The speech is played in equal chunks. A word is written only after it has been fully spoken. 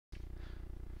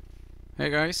Hey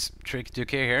guys,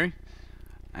 Trick2K here,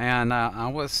 and I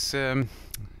was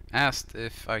asked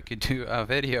if I could do a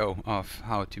video of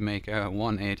how to make a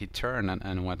 180 turn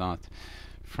and whatnot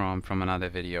from another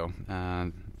video,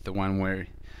 the one where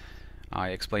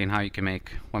I explain how you can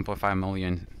make 1.5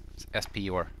 million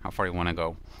SP or how far you want to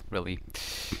go, really.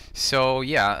 So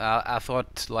yeah, I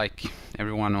thought like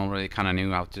everyone already kind of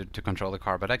knew how to control the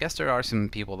car, but I guess there are some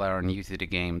people that are new to the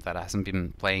game that hasn't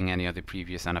been playing any of the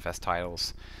previous NFS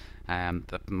titles.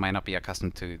 That might not be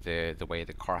accustomed to the way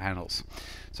the car handles.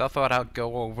 So I thought I'd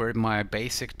go over my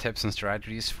basic tips and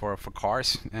strategies for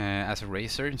cars as a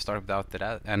racer, start without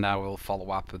that, and I will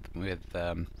follow up with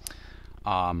a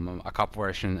cup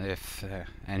version if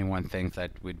anyone thinks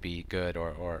that would be good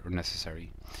or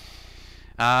necessary.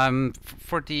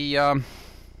 For the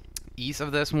ease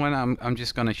of this one, I'm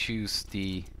just gonna choose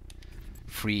the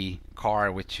free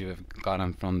car which you've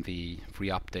gotten from the free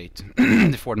update,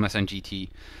 the Ford Mustang GT,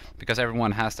 because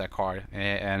everyone has that car,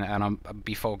 and I'll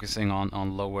be focusing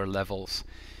on lower levels,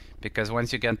 because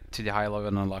once you get to the high level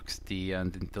unlocks the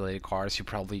later cars, you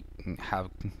probably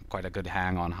have quite a good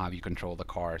hang on how you control the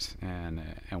cars and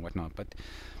whatnot. But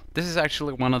this is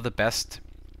actually one of the best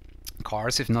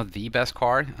cars, if not the best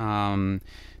car.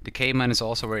 The Cayman is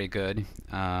also very good,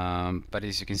 but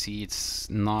as you can see, it's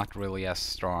not really as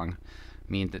strong.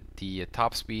 I mean that the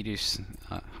top speed is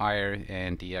higher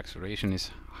and the acceleration is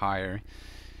higher,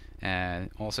 and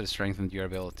also the strength and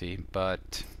durability,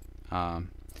 but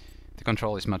the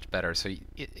control is much better. So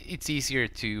it's easier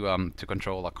to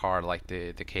control a car like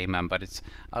the Cayman, but it's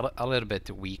a little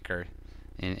bit weaker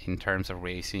in terms of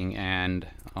racing and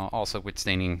also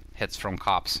withstanding hits from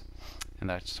cops and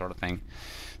that sort of thing.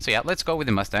 So yeah, let's go with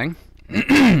the Mustang.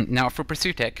 Now for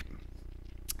Pursuit Tech,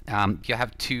 you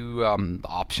have two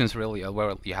options really.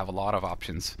 Well, you have a lot of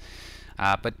options,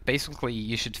 but basically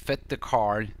you should fit the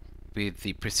car with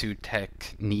the pursuit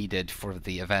tech needed for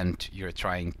the event you're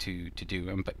trying to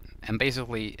do. And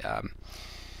basically,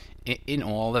 in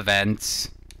all events,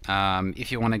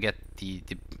 if you want to get the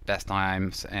best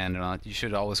times, and you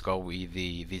should always go with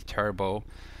the turbo,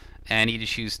 and either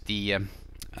choose the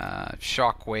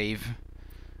Shockwave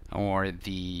or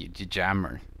the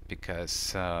jammer,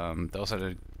 because those are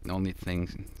the only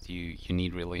things you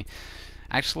need really.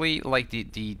 Actually, like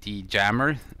the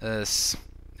jammer is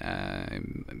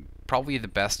probably the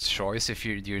best choice if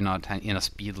you're not in a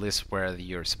speed list where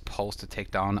you're supposed to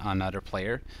take down another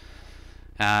player,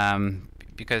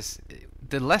 because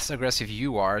the less aggressive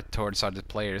you are towards other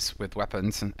players with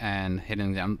weapons and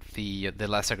hitting them, the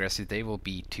less aggressive they will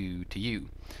be to you.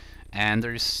 And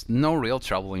there's no real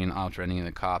trouble in outrunning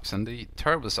the cops, and the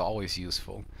turbo is always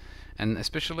useful, and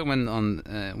especially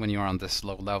when you're on this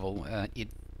low level,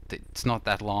 it's not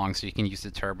that long, so you can use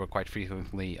the turbo quite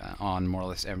frequently on more or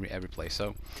less every play.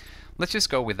 So let's just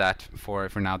go with that for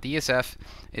now. DSF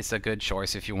is a good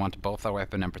choice if you want both a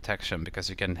weapon and protection, because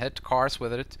you can hit cars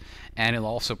with it, and it'll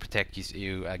also protect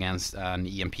you against an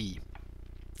EMP.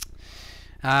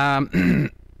 I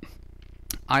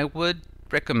would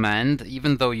recommend,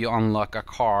 even though you unlock a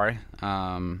car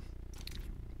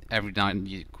every time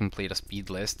you complete a speed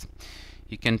list,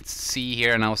 you can see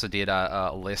here, and I also did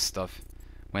a list of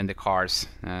when the cars,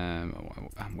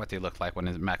 what they look like when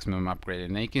it's maximum upgraded.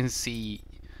 And you can see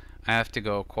I have to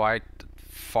go quite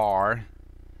far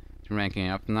to ranking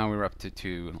up. Now we're up to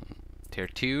tier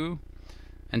 2,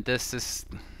 and this is,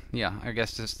 yeah, I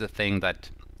guess this is the thing that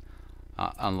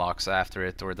unlocks after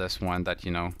it, or this one that,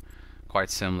 you know, quite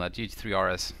similar.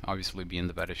 GT3 RS obviously being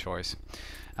the better choice.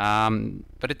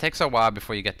 But it takes a while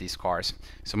before you get these cars.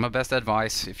 So my best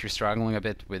advice, if you're struggling a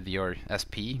bit with your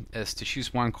SP, is to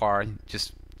choose one car,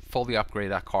 just fully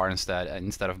upgrade that car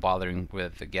instead of bothering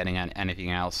with getting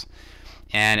anything else.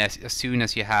 And as soon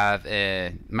as you have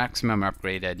maximum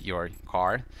upgraded your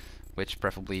car, which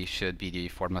preferably should be the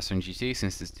Ford Mustang GT,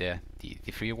 since it's the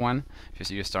free one,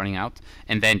 if you're starting out,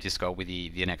 and then just go with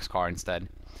the next car instead.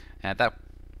 That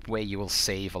way you will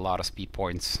save a lot of speed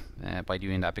points by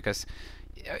doing that, because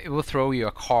it will throw you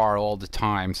a car all the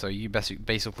time, so you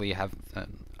basically have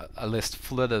a list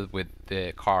flooded with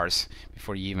the cars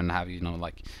before you even have, you know,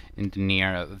 like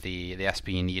near the SP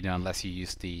you need, unless you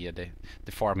use the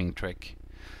farming trick.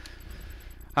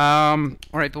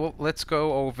 Alright, well, let's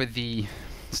go over the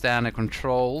standard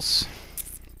controls.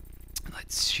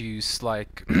 Let's choose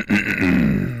like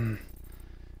yeah,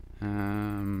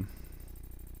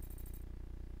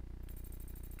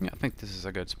 I think this is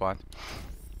a good spot.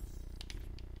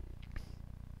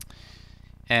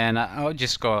 And I'll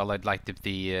just go like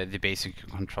the basic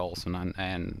controls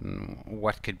and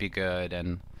what could be good,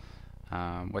 and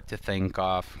what to think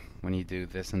of when you do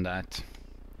this and that.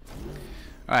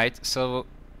 Alright, so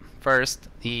first,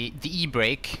 the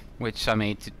e-brake, which I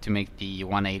made to make the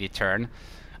 180 turn.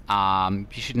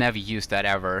 You should never use that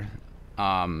ever.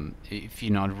 If you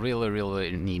not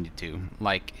really needed to,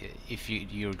 like if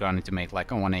you're going to make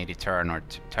like a 180 turn or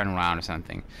turn around or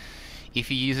something. If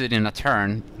you use it in a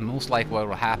turn, most likely what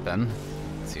will happen,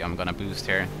 let's see, I'm gonna boost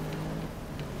here,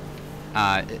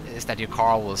 is that your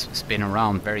car will spin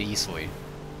around very easily.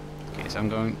 Okay, so I'm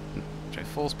going to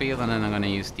full speed, and then I'm gonna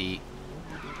use the,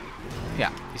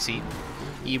 yeah, you see,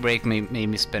 e-brake made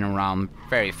me spin around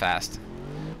very fast,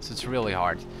 so it's really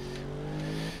hard.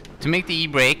 To make the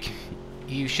e-brake,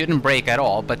 you shouldn't brake at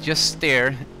all, but just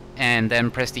steer and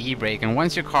then press the e-brake, and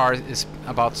once your car is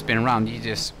about to spin around, you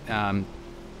just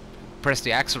press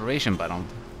the acceleration button.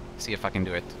 See if I can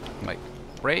do it. Like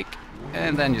brake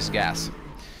and then just gas.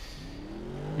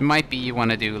 It might be you want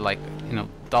to do like, you know,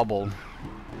 double,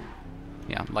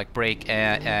 yeah, like brake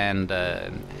and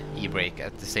e-brake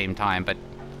at the same time, but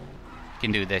you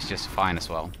can do this just fine as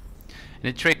well. And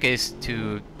the trick is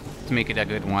to make it a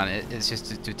good one, it's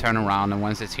just to turn around, and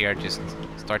once it's here, just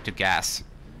start to gas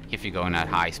if you're going at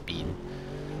high speed.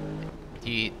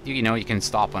 You know, you can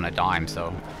stop on a dime,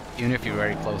 so even if you're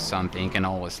very close to something, you can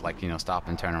always, like, you know, stop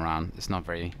and turn around. It's not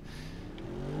very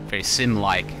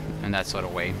sim-like in that sort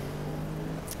of way.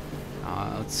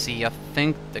 Let's see, I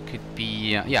think there could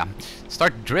be, yeah,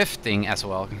 start drifting as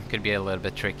well. Could be a little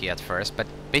bit tricky at first, but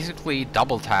basically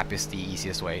double tap is the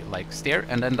easiest way. Like steer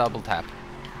and then double tap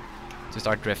to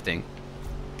start drifting.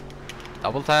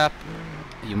 Double tap.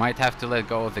 You might have to let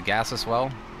go of the gas as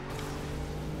well,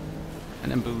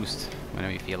 and then boost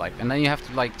whenever you feel like. And then you have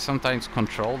to, like, sometimes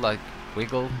control, like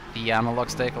wiggle the analog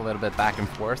stick a little bit back and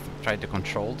forth, try to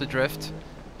control the drift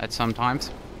at some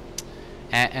times.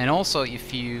 And also,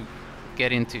 if you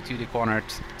get into the corner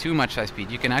at too much high speed,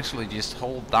 you can actually just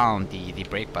hold down the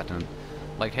brake button,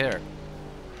 like here.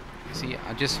 See,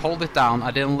 I just hold it down.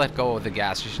 I didn't let go of the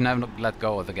gas. You should never let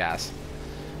go of the gas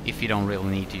if you don't really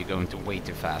need to. You're going to way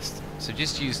too fast. So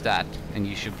just use that, and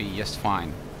you should be just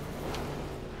fine.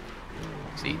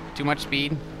 See, too much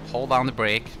speed, hold down the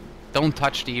brake. Don't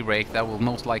touch the e-brake, that will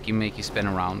most likely make you spin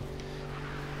around.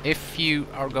 If you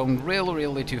are going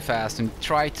really too fast and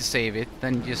try to save it,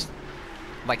 then just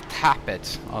like tap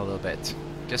it a little bit.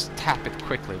 Just tap it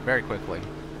quickly, very quickly.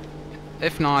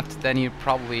 If not, then you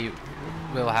probably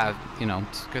will have, you know,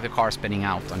 the car spinning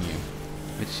out on you,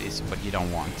 which is what you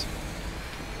don't want.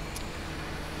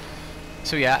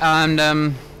 So yeah,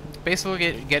 and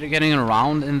basically getting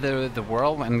around in the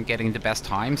world and getting the best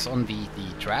times on the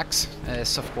tracks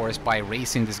is, of course, by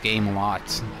racing this game a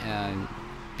lot,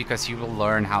 because you will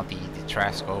learn how the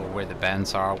tracks go, where the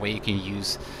bends are, where you can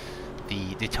use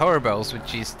the turbos,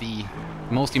 which is the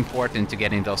most important to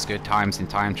getting those good times in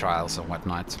time trials and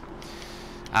whatnot.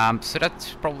 So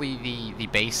that's probably the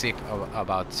basic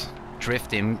about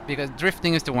drifting, because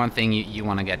drifting is the one thing you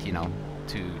want to get, you know,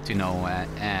 to know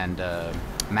and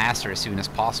master as soon as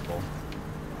possible.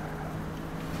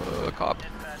 Cop.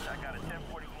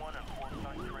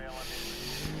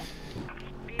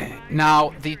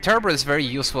 Now, the turbo is very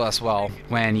useful as well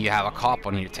when you have a cop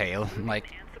on your tail. Like,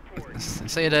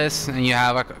 say this, and you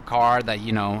have a car that,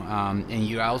 you know, and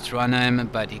you outrun him,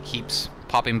 but he keeps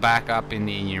popping back up in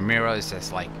your mirror. It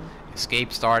says like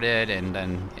escape started, and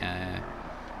then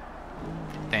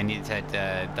it said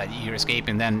that you're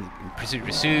escaping, then pursuit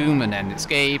resume, and then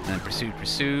escape, and then pursuit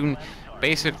resume.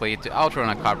 Basically, to outrun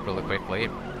a cop really quickly,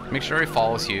 make sure he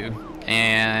follows you,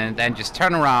 and then just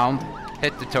turn around,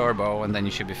 hit the turbo, and then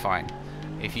you should be fine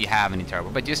if you have any turbo.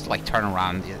 But just like turn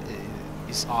around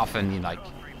is often, you know, like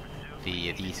the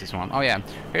easiest one. Oh yeah,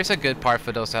 here's a good part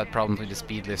for those that had problems with the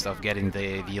speed list of getting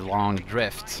the long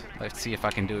drift. Let's see if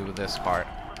I can do it with this part.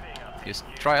 Just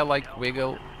try to like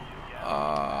wiggle.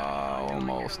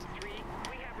 Almost.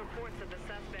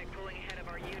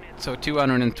 So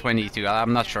 222.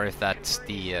 I'm not sure if that's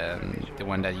the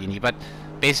one that you need, but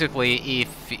basically,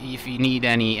 if you need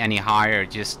any higher,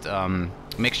 just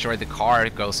make sure the car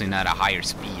goes in at a higher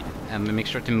speed, and make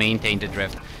sure to maintain the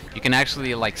drift. You can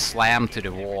actually like slam to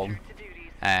the wall,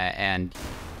 and,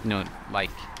 you know,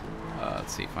 like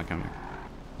let's see if I can,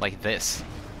 like this,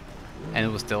 and it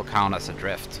will still count as a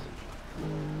drift.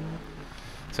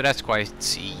 So that's quite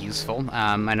useful.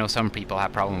 I know some people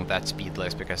have problem with that speed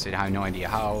list because they have no idea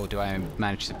how do I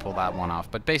manage to pull that one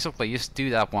off. But basically, just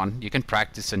do that one. You can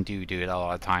practice and do it a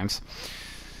lot of times.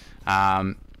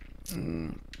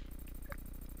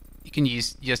 You can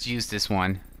just use this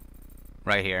one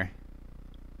right here.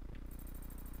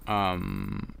 I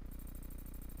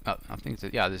think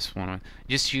that, yeah, this one.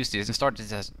 Just use this and start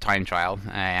this as a time trial,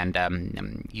 and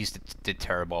use the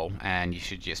turbo, and you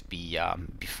should just be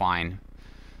fine.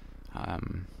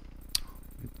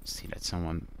 See that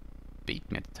someone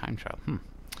beat me at the time trial.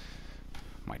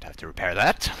 Might have to repair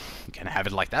that. Can have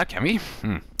it like that, can we?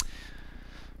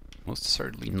 Most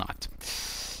certainly not.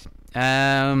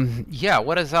 Yeah,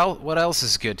 what else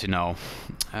is good to know?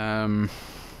 I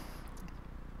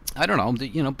don't know.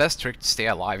 The best trick to stay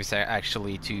alive is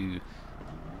actually to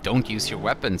don't use your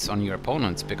weapons on your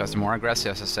opponents, because the more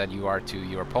aggressive, as I said, you are to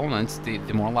your opponents, the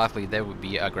more likely they would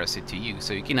be aggressive to you.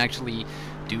 So you can actually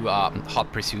do a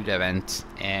hot pursuit event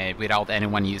without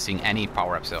anyone using any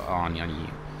power-ups on you.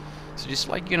 So just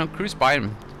like, cruise by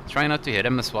him. Try not to hit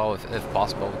him as well if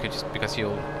possible, because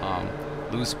you'll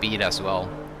lose speed as well.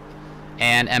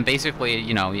 And basically,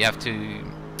 you have to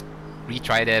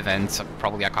retry the events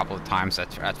probably a couple of times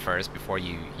at first before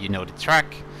you know the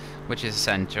track, which is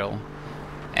essential.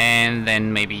 And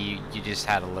then maybe you just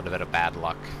had a little bit of bad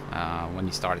luck when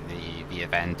you started the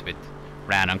event with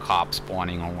random cops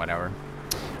spawning or whatever.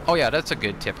 Oh yeah, that's a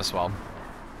good tip as well.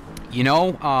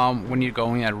 When you're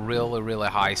going at really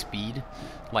high speed,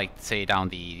 like say down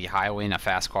the highway in a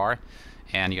fast car,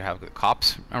 and you have the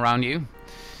cops around you,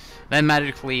 then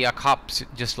magically a cop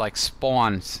just like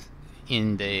spawns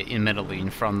in the middle in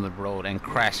front of the road and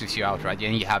crashes you out, right?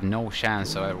 And you have no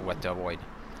chance of what to avoid.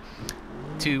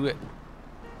 To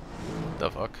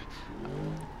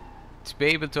be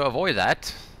able to avoid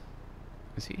that.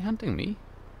 Is he hunting me?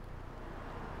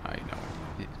 I know.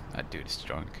 That dude is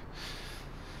drunk.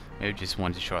 Maybe just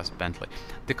wanted to show us Bentley.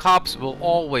 The cops will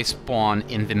always spawn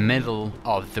in the middle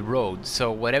of the road.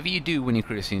 So whatever you do when you're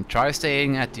cruising, try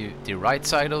staying at the right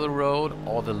side of the road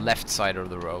or the left side of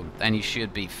the road, and you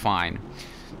should be fine.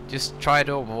 Just try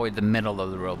to avoid the middle of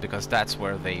the road, because that's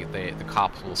where the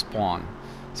cops will spawn.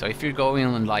 So if you're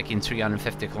going like in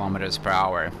 350 kilometers per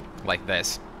hour like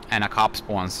this, and a cop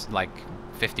spawns like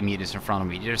 50 meters in front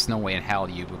of you, there's no way in hell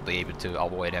you will be able to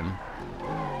avoid him.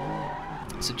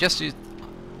 So just to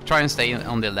try and stay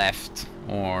on the left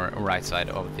or right side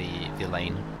of the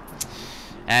lane.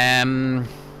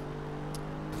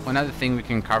 Another thing we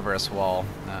can cover as well,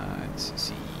 let's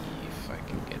see if I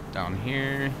can get down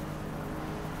here,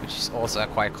 which is also a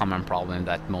quite common problem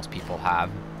that most people have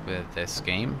with this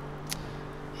game,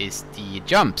 is the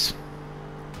jumps.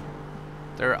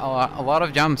 There are a lot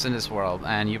of jumps in this world,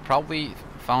 and you probably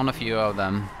found a few of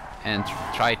them and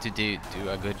tried to do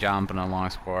a good jump and a long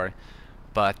score,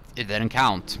 but it didn't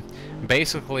count.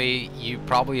 Basically, you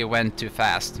probably went too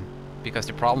fast, because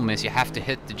the problem is you have to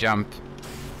hit the jump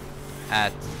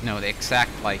at the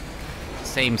exact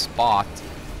same spot,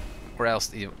 or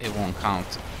else it won't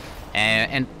count.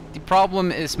 And the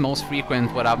problem is most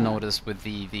frequent, what I've noticed with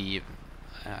the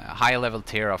high level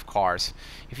tier of cars.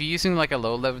 If you're using like a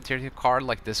low level tier car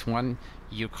like this one,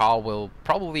 your car will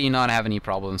probably not have any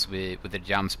problems with the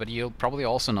jumps, but you'll probably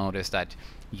also notice that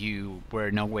you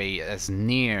were no way as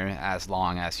near as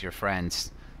long as your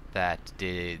friends that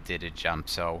did a jump.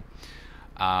 So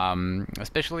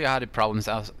especially I had the problems.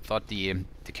 I thought the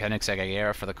Koenigsegg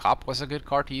Agera for the cop was a good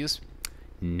car to use.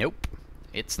 Nope,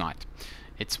 it's not.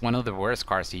 It's one of the worst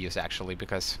cars to use actually,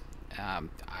 because I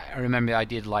remember I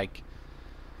did like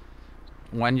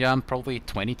one jump probably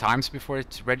 20 times before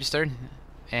it registered,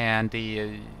 and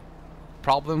the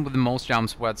problem with the most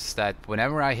jumps was that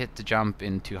whenever I hit the jump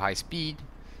into high speed,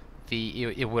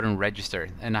 it wouldn't register,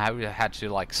 and I had to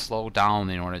like slow down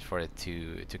in order for it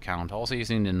to count. Also,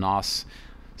 using the NOS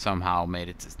somehow made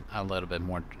it a little bit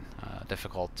more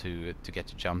difficult to get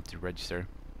the jump to register.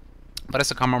 But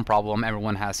it's a common problem.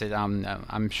 Everyone has it.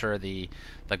 I'm sure the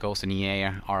Ghost and EA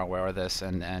are aware of this,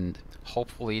 and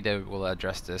hopefully they will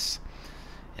address this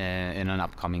in an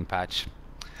upcoming patch.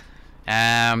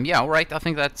 Yeah, alright, I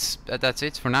think that's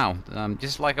it for now.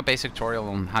 Just like a basic tutorial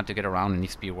on how to get around in Need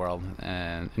for Speed World,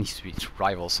 Need for Speed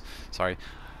Rivals, sorry.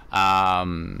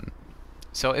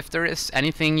 So if there is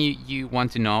anything you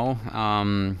want to know,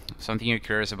 something you're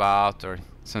curious about, or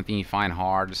something you find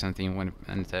hard, or something you want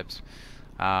any tips,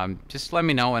 just let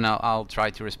me know, and I'll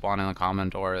try to respond in a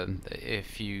comment, or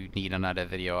if you need another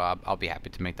video, I'll be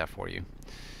happy to make that for you.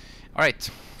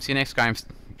 Alright, see you next time.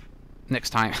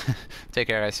 Take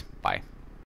care, guys. Bye.